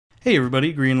Hey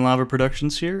everybody, Green Lava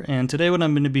Productions here, and today what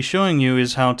I'm going to be showing you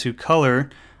is how to color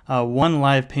one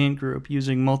live paint group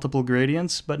using multiple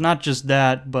gradients, but not just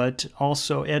that, but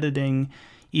also editing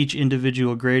each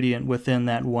individual gradient within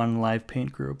that one live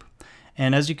paint group.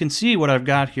 And as you can see, what I've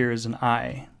got here is an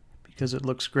eye, because it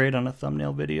looks great on a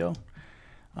thumbnail video,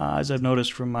 as I've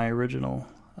noticed from my original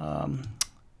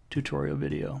tutorial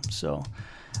video. So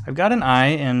I've got an eye,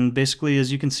 and basically,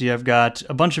 as you can see, I've got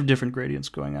a bunch of different gradients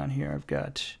going on here. I've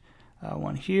got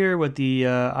one here with the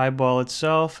eyeball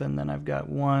itself, and then I've got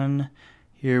one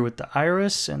here with the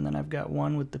iris, and then I've got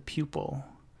one with the pupil.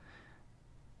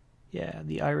 Yeah,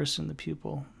 the iris and the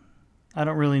pupil. I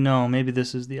don't really know. Maybe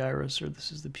this is the iris or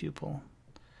this is the pupil.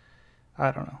 I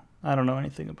don't know. I don't know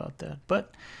anything about that.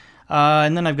 But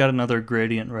and then I've got another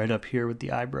gradient right up here with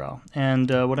the eyebrow. And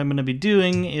what I'm going to be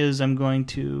doing is I'm going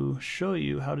to show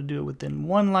you how to do it within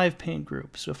one live paint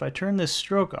group. So if I turn this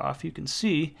stroke off, you can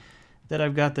see that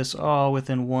I've got this all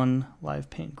within one live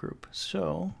paint group.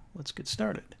 So let's get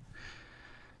started.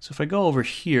 So if I go over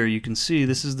here, you can see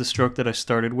this is the stroke that I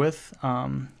started with.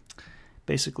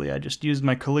 Basically, I just used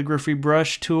my calligraphy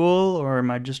brush tool or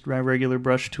my regular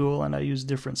brush tool, and I used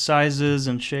different sizes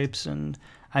and shapes, and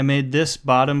I made this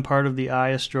bottom part of the eye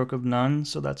a stroke of none,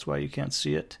 so that's why you can't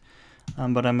see it.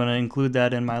 But I'm going to include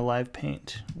that in my live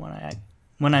paint when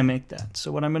I make that.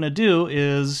 So what I'm going to do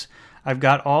is I've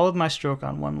got all of my stroke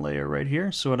on one layer right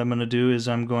here. So what I'm going to do is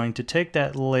I'm going to take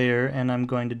that layer and I'm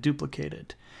going to duplicate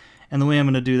it. And the way I'm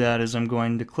going to do that is I'm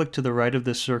going to click to the right of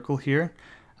this circle here,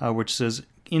 which says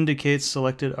indicate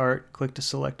selected art, click to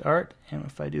select art. And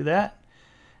if I do that,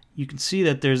 you can see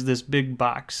that there's this big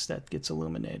box that gets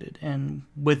illuminated. And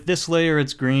with this layer,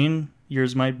 it's green.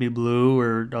 Yours might be blue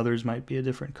or others might be a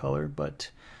different color,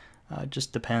 but it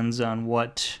just depends on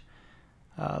what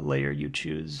layer you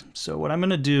choose. So what I'm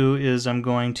going to do is I'm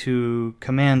going to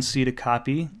Command C to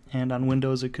copy, and on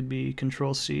Windows it could be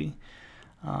Control C.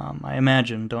 I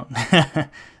imagine, don't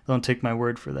don't take my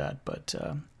word for that, but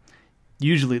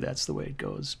usually that's the way it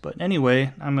goes. But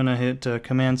anyway, I'm going to hit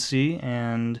Command C,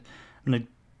 and I'm going to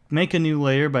make a new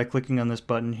layer by clicking on this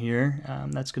button here.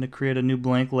 That's going to create a new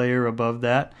blank layer above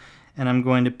that, and I'm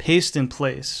going to paste in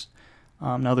place.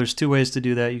 Now there's two ways to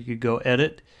do that. You could go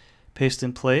Edit, Paste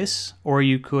in Place, or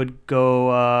you could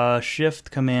go Shift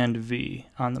Command V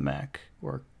on the Mac,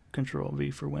 or Control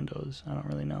V for Windows. I don't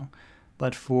really know.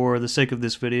 But for the sake of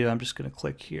this video, I'm just going to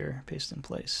click here, Paste in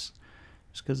Place,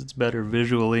 just because it's better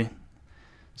visually.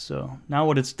 So now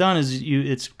what it's done is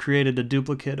it's created a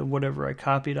duplicate of whatever I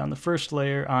copied on the first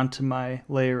layer onto my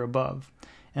layer above.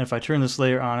 And if I turn this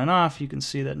layer on and off, you can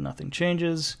see that nothing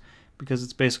changes because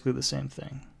it's basically the same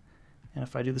thing. And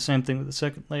if I do the same thing with the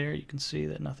second layer, you can see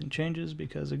that nothing changes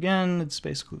because, again, it's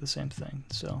basically the same thing.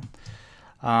 So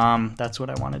that's what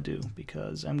I want to do,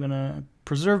 because I'm going to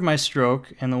preserve my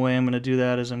stroke, and the way I'm going to do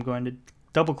that is I'm going to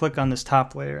double-click on this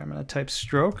top layer. I'm going to type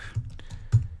stroke,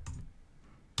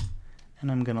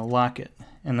 and I'm going to lock it.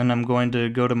 And then I'm going to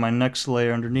go to my next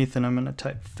layer underneath, and I'm going to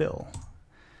type fill.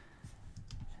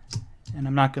 And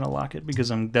I'm not going to lock it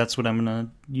because that's what I'm going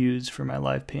to use for my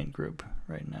live paint group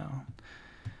right now.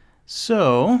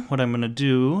 So what I'm going to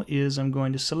do is I'm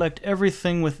going to select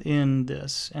everything within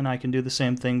this, and I can do the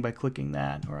same thing by clicking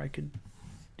that, or I could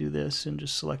do this and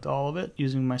just select all of it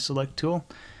using my select tool,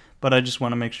 but I just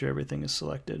want to make sure everything is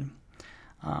selected.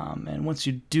 And once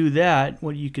you do that,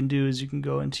 what you can do is you can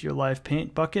go into your live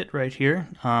paint bucket right here,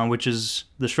 which is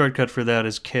the shortcut for that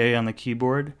is K on the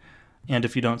keyboard, and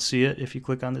if you don't see it, if you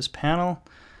click on this panel,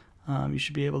 you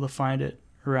should be able to find it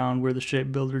around where the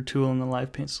shape builder tool and the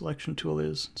live paint selection tool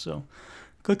is. So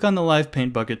click on the live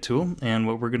paint bucket tool, and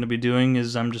what we're going to be doing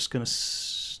is I'm just going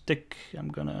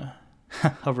to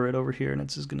hover it over here, and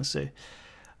it's just going to say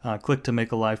click to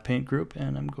make a live paint group,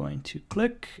 and I'm going to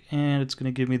click, and it's going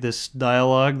to give me this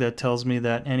dialog that tells me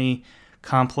that any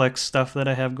complex stuff that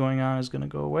I have going on is going to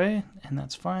go away, and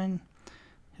that's fine.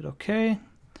 Hit OK.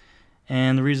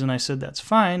 And the reason I said that's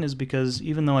fine is because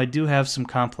even though I do have some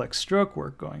complex stroke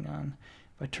work going on,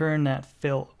 if I turn that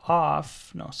fill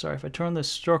off, if I turn this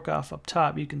stroke off up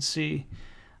top, you can see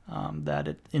that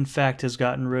it in fact has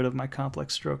gotten rid of my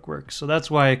complex stroke work. So that's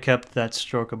why I kept that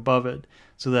stroke above it,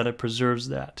 so that it preserves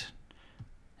that.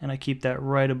 And I keep that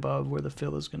right above where the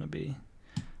fill is going to be.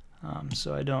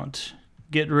 So I don't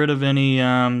get rid of any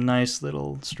nice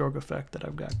little stroke effect that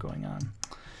I've got going on.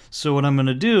 So what I'm going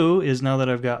to do is, now that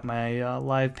I've got my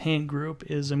live paint group,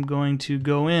 is I'm going to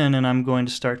go in and I'm going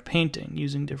to start painting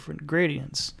using different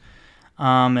gradients.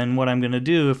 And what I'm going to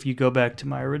do, if you go back to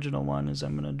my original one, is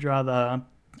I'm going to draw the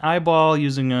eyeball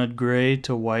using a gray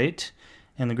to white,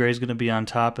 and the gray is going to be on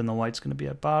top and the white's going to be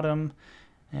at bottom.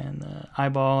 And the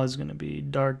eyeball is going to be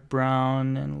dark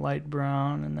brown and light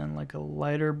brown, and then like a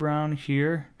lighter brown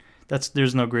here.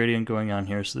 There's no gradient going on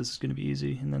here, so this is going to be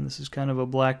easy. And then this is kind of a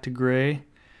black to gray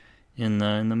in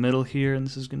the middle here, and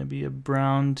this is going to be a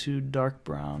brown to dark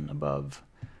brown above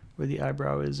where the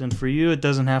eyebrow is. And for you, it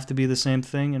doesn't have to be the same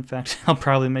thing. In fact, I'll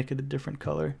probably make it a different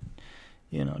color,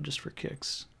 you know, just for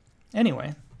kicks.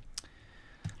 Anyway,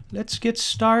 let's get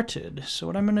started. So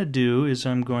what I'm going to do is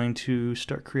I'm going to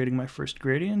start creating my first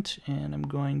gradient, and I'm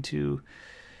going to,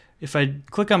 if I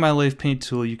click on my lathe paint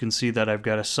tool, you can see that I've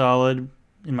got a solid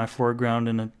in my foreground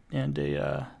and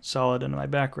a solid in my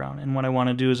background. And what I want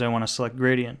to do is I want to select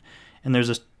gradient, and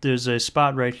there's a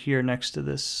spot right here next to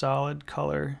this solid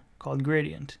color called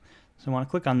gradient. So I want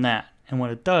to click on that, and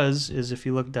what it does is, if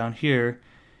you look down here,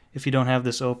 if you don't have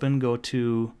this open, go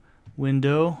to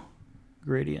Window,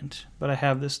 Gradient. But I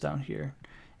have this down here,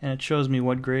 and it shows me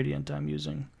what gradient I'm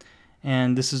using.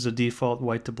 And this is a default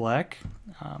white to black.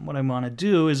 What I want to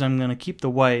do is I'm going to keep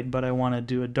the white, but I want to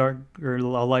do a dark or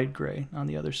a light gray on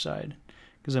the other side,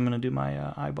 because I'm going to do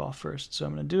my eyeball first. So what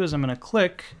I'm going to do is I'm going to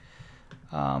click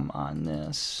on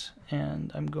this,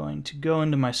 and I'm going to go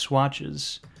into my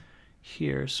swatches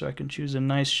here so I can choose a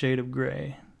nice shade of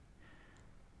gray.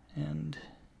 And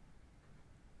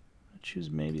I'll choose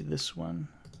maybe this one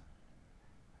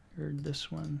or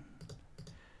this one.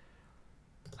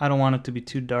 I don't want it to be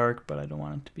too dark, but I don't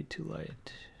want it to be too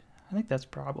light. I think that's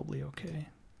probably okay.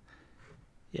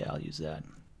 Yeah, I'll use that.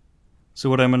 So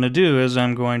what I'm going to do is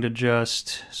I'm going to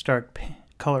just start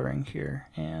coloring here.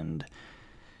 And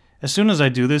as soon as I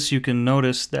do this, you can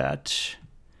notice that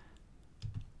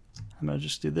I'm going to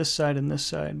just do this side and this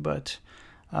side, but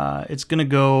it's going to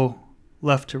go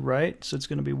left to right. So it's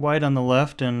going to be white on the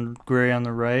left and gray on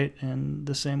the right, and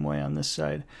the same way on this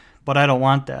side. But I don't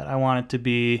want that. I want it to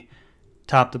be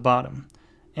top to bottom.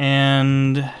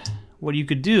 And what you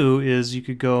could do is you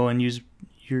could go and use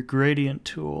your gradient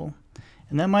tool,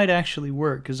 and that might actually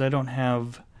work because I don't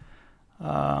have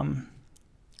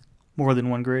more than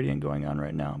one gradient going on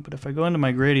right now. But if I go into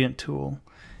my gradient tool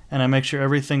and I make sure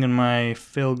everything in my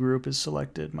fill group is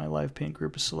selected, my live paint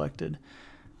group is selected,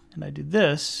 and I do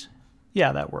this,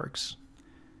 yeah, that works.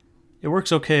 It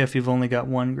works okay if you've only got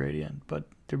one gradient, but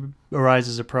there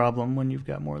arises a problem when you've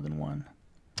got more than one.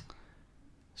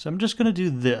 So I'm just going to do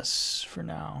this for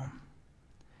now.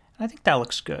 I think that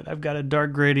looks good. I've got a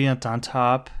dark gradient on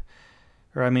top,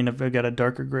 or I mean, I've got a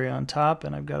darker gray on top,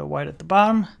 and I've got a white at the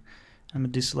bottom. I'm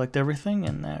going to deselect everything,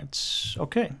 and that's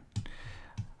okay.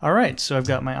 All right, so I've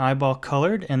got my eyeball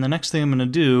colored, and the next thing I'm going to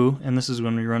do, and this is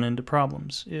when we run into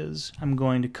problems, is I'm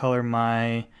going to color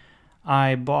my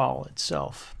eyeball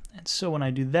itself. And so when I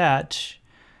do that,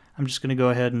 I'm just going to go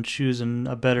ahead and choose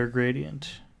a better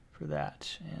gradient for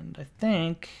that. And I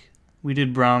think we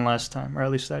did brown last time, or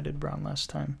at least I did brown last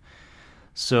time.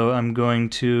 So I'm going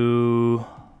to,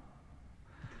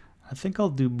 I think I'll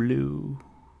do blue.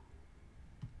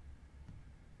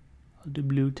 I'll do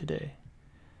blue today.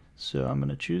 So I'm going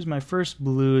to choose my first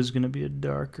blue is going to be a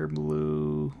darker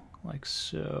blue, like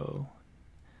so.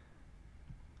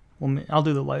 Well, I'll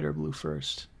do the lighter blue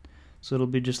first. So it'll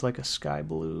be just like a sky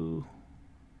blue,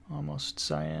 almost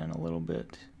cyan a little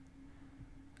bit.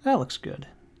 That looks good.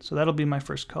 So that'll be my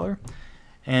first color.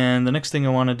 And the next thing I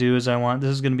want to do is this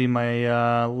is going to be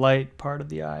my light part of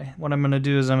the eye. What I'm going to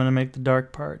do is I'm going to make the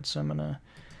dark part. So I'm going to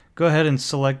go ahead and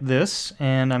select this,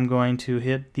 and I'm going to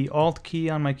hit the Alt key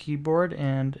on my keyboard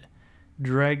and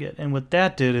drag it. And what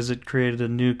that did is it created a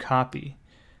new copy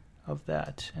of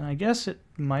that. And I guess it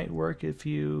might work if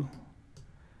you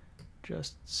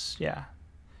just, yeah.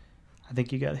 I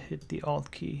think you got to hit the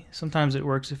Alt key. Sometimes it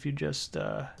works if you just,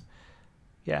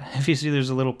 yeah, if you see there's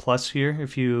a little plus here,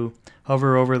 if you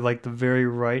hover over like the very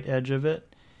right edge of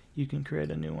it, you can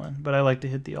create a new one. But I like to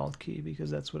hit the Alt key because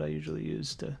that's what I usually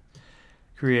use to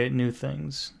create new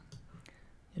things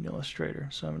in Illustrator.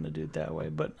 So I'm going to do it that way.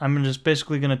 But I'm just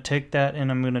basically going to take that and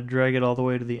I'm going to drag it all the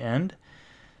way to the end.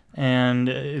 And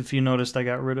if you noticed, I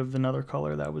got rid of another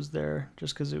color that was there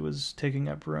just because it was taking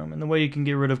up room. And the way you can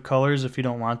get rid of colors if you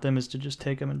don't want them is to just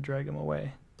take them and drag them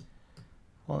away.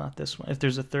 Well, not this one. If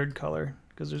there's a third color,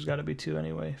 because there's got to be two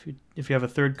anyway. If you have a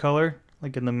third color,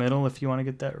 like in the middle, if you want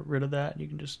to get rid of that, you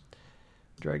can just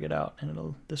drag it out and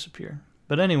it'll disappear.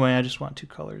 But anyway, I just want two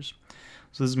colors.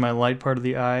 So this is my light part of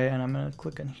the eye, and I'm going to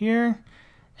click on here,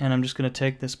 and I'm just going to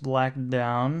take this black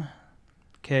down,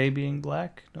 K being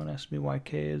black. Don't ask me why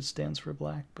K stands for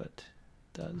black, but it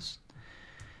does.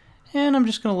 And I'm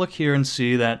just going to look here and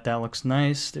see that that looks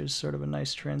nice. There's sort of a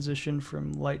nice transition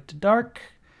from light to dark.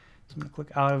 So I'm going to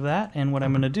click out of that, and what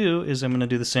I'm going to do is I'm going to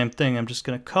do the same thing. I'm just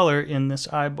going to color in this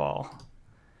eyeball.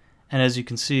 And as you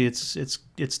can see,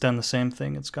 it's done the same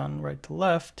thing. It's gone right to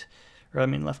left, or I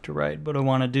mean left to right. But what I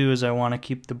want to do is I want to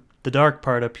keep the dark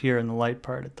part up here and the light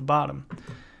part at the bottom.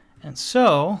 And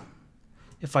so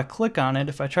if I click on it,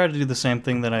 if I try to do the same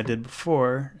thing that I did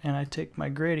before, and I take my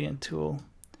gradient tool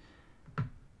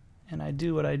and I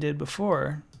do what I did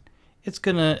before, it's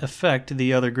going to affect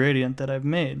the other gradient that I've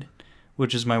made,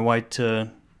 which is my white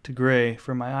to gray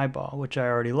for my eyeball, which I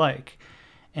already like.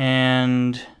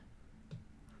 And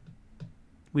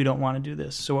we don't want to do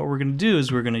this. So what we're going to do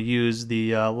is we're going to use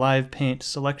the Live Paint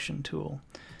selection tool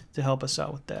to help us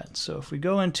out with that. So if we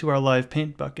go into our Live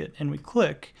Paint bucket and we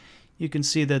click, you can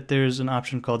see that there's an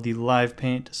option called the Live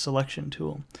Paint selection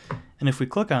tool. And if we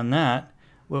click on that,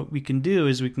 what we can do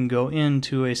is we can go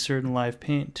into a certain Live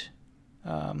Paint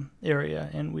area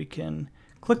and we can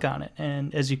click on it.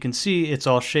 And as you can see, it's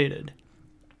all shaded.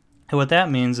 And what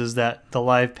that means is that the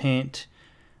Live Paint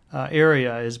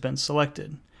area has been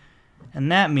selected. And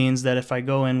that means that if I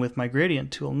go in with my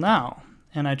gradient tool now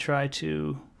and I try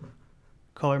to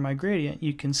color my gradient,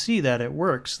 you can see that it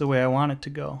works the way I want it to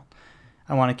go.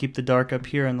 I want to keep the dark up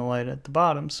here and the light at the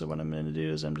bottom, so what I'm going to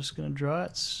do is I'm just going to draw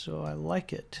it so I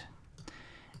like it.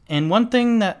 And one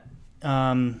thing that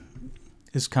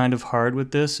is kind of hard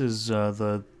with this is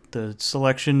the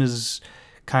selection is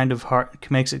kind of hard,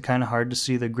 makes it kind of hard to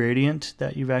see the gradient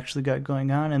that you've actually got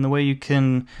going on. And the way you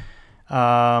can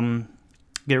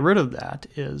get rid of that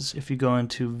is if you go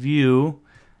into View,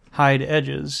 Hide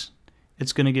Edges,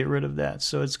 it's going to get rid of that.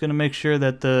 So it's going to make sure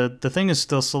that the thing is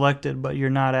still selected, but you're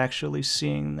not actually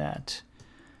seeing that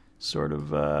sort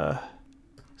of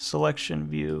selection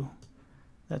view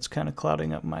that's kind of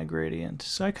clouding up my gradient.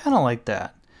 So I kind of like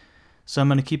that. So I'm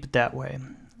going to keep it that way.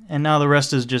 And now the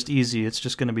rest is just easy. It's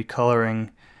just going to be coloring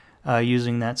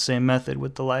using that same method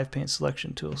with the Live Paint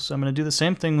selection tool. So I'm going to do the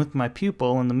same thing with my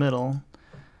pupil in the middle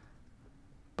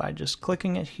by just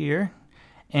clicking it here.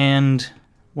 And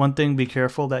one thing, be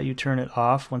careful that you turn it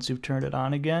off once you've turned it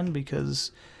on again,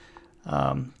 because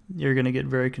you're going to get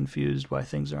very confused why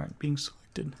things aren't being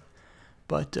selected.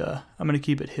 But I'm going to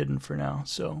keep it hidden for now.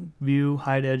 So View,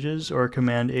 Hide Edges, or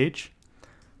Command H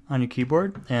on your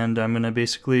keyboard. And I'm going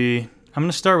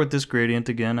to start with this gradient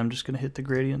again. I'm just going to hit the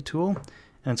gradient tool,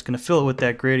 and it's going to fill it with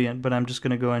that gradient, but I'm just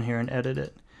going to go in here and edit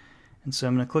it. And so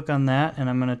I'm going to click on that, and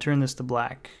I'm going to turn this to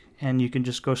black. And you can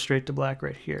just go straight to black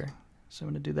right here. So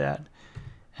I'm going to do that.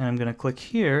 And I'm going to click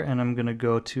here, and I'm going to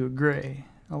go to a gray,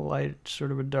 a light,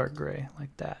 sort of a dark gray,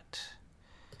 like that.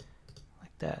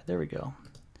 Like that. There we go.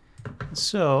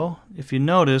 So if you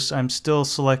notice, I'm still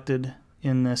selected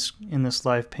in this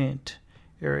Live Paint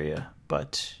area,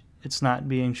 but it's not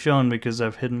being shown because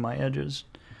I've hidden my edges.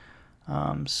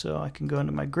 So I can go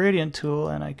into my gradient tool,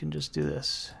 and I can just do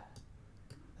this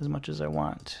as much as I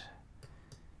want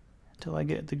until I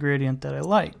get the gradient that I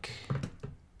like.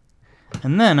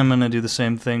 And then I'm going to do the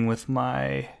same thing with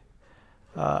my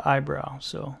eyebrow.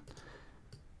 So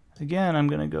again, I'm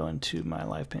going to go into my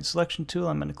Live Paint selection tool.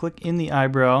 I'm going to click in the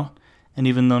eyebrow, and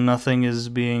even though nothing is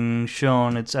being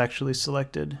shown, it's actually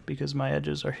selected because my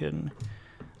edges are hidden.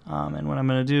 And what I'm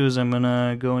going to do is I'm going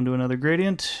to go into another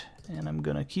gradient, and I'm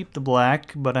going to keep the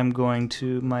black, but I'm going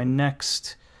to, my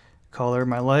next color,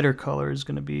 my lighter color is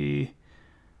going to be,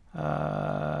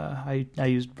 I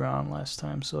used brown last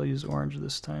time, so I'll use orange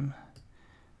this time.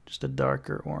 Just a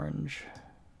darker orange.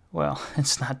 Well,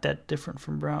 it's not that different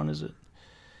from brown, is it?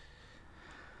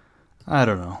 I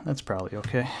don't know. That's probably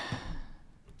okay.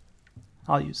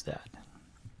 I'll use that.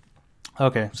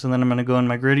 Okay, so then I'm going to go in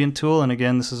my gradient tool, and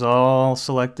again, this is all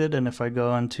selected, and if I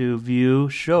go into View,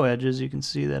 Show Edges, you can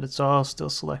see that it's all still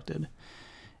selected.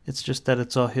 It's just that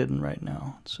it's all hidden right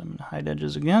now. So I'm going to hide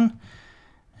edges again,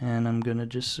 and I'm going to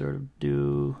just sort of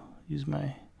use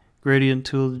my gradient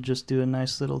tool to just do a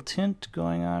nice little tint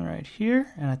going on right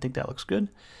here, and I think that looks good.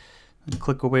 And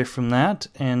click away from that,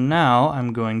 and now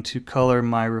I'm going to color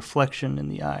my reflection in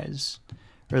the eyes,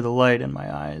 or the light in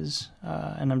my eyes,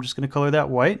 and I'm just going to color that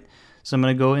white. So I'm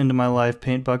going to go into my Live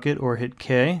Paint bucket or hit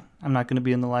K. I'm not going to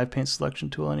be in the Live Paint selection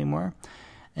tool anymore,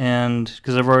 and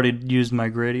because I've already used my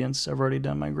gradients, I've already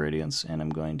done my gradients, and I'm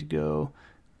going to go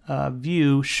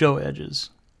View, Show Edges.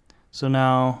 So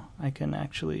now I can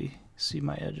actually see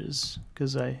my edges,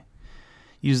 because I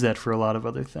use that for a lot of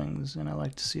other things, and I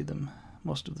like to see them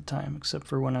most of the time, except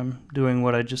for when I'm doing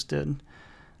what I just did.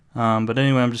 But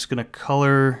anyway, I'm just going to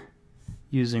color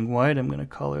using white. I'm going to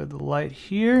color the light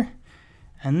here,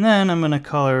 and then I'm going to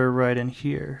color right in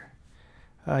here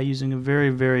using a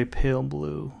very, very pale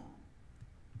blue,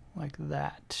 like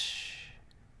that.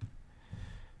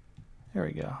 There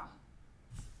we go.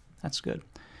 That's good.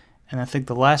 And I think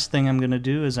the last thing I'm going to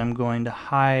do is I'm going to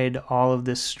hide all of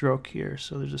this stroke here.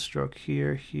 So there's a stroke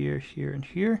here, here, here, and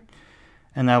here.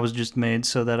 And that was just made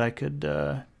so that I could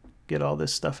get all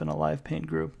this stuff in a live paint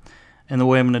group. And the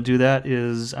way I'm going to do that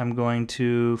is I'm going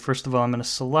to, first of all, I'm going to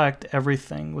select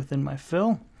everything within my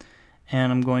fill.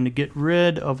 And I'm going to get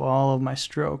rid of all of my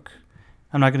stroke.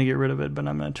 I'm not going to get rid of it, but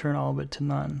I'm going to turn all of it to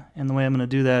none. And the way I'm going to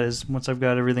do that is once I've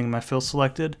got everything in my fill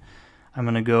selected, I'm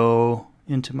going to go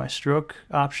into my stroke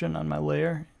option on my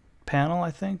layer panel,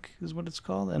 I think is what it's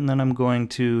called, and then I'm going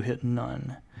to hit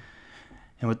none.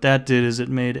 And what that did is it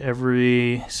made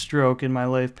every stroke in my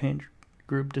live paint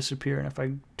group disappear. And if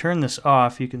I turn this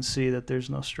off, you can see that there's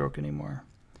no stroke anymore,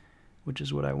 which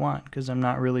is what I want, because I'm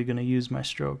not really going to use my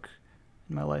stroke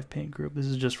in my live paint group. This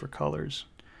is just for colors.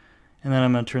 And then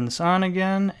I'm going to turn this on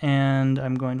again, and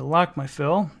I'm going to lock my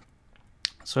fill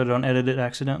so I don't edit it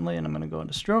accidentally, and I'm going to go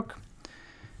into stroke.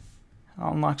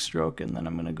 I'll unlock stroke, and then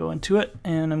I'm going to go into it,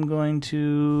 and I'm going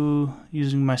to,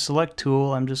 using my select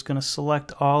tool, I'm just going to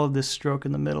select all of this stroke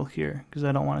in the middle here because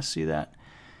I don't want to see that.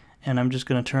 And I'm just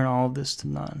going to turn all of this to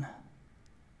none,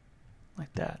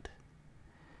 like that.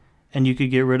 And you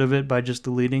could get rid of it by just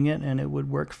deleting it, and it would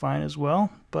work fine as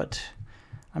well, but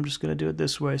I'm just going to do it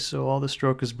this way so all the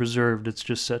stroke is preserved. It's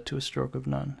just set to a stroke of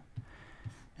none.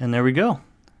 And there we go.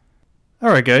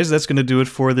 Alright guys, that's going to do it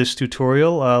for this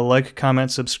tutorial. Like,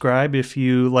 comment, subscribe if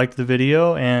you liked the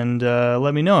video, and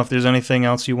let me know if there's anything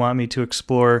else you want me to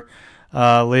explore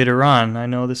later on. I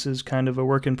know this is kind of a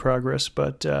work in progress,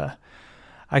 but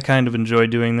I kind of enjoy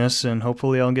doing this, and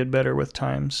hopefully I'll get better with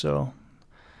time. So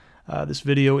this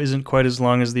video isn't quite as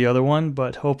long as the other one,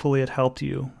 but hopefully it helped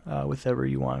you with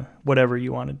whatever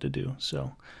you wanted to do.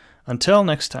 So until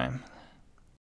next time.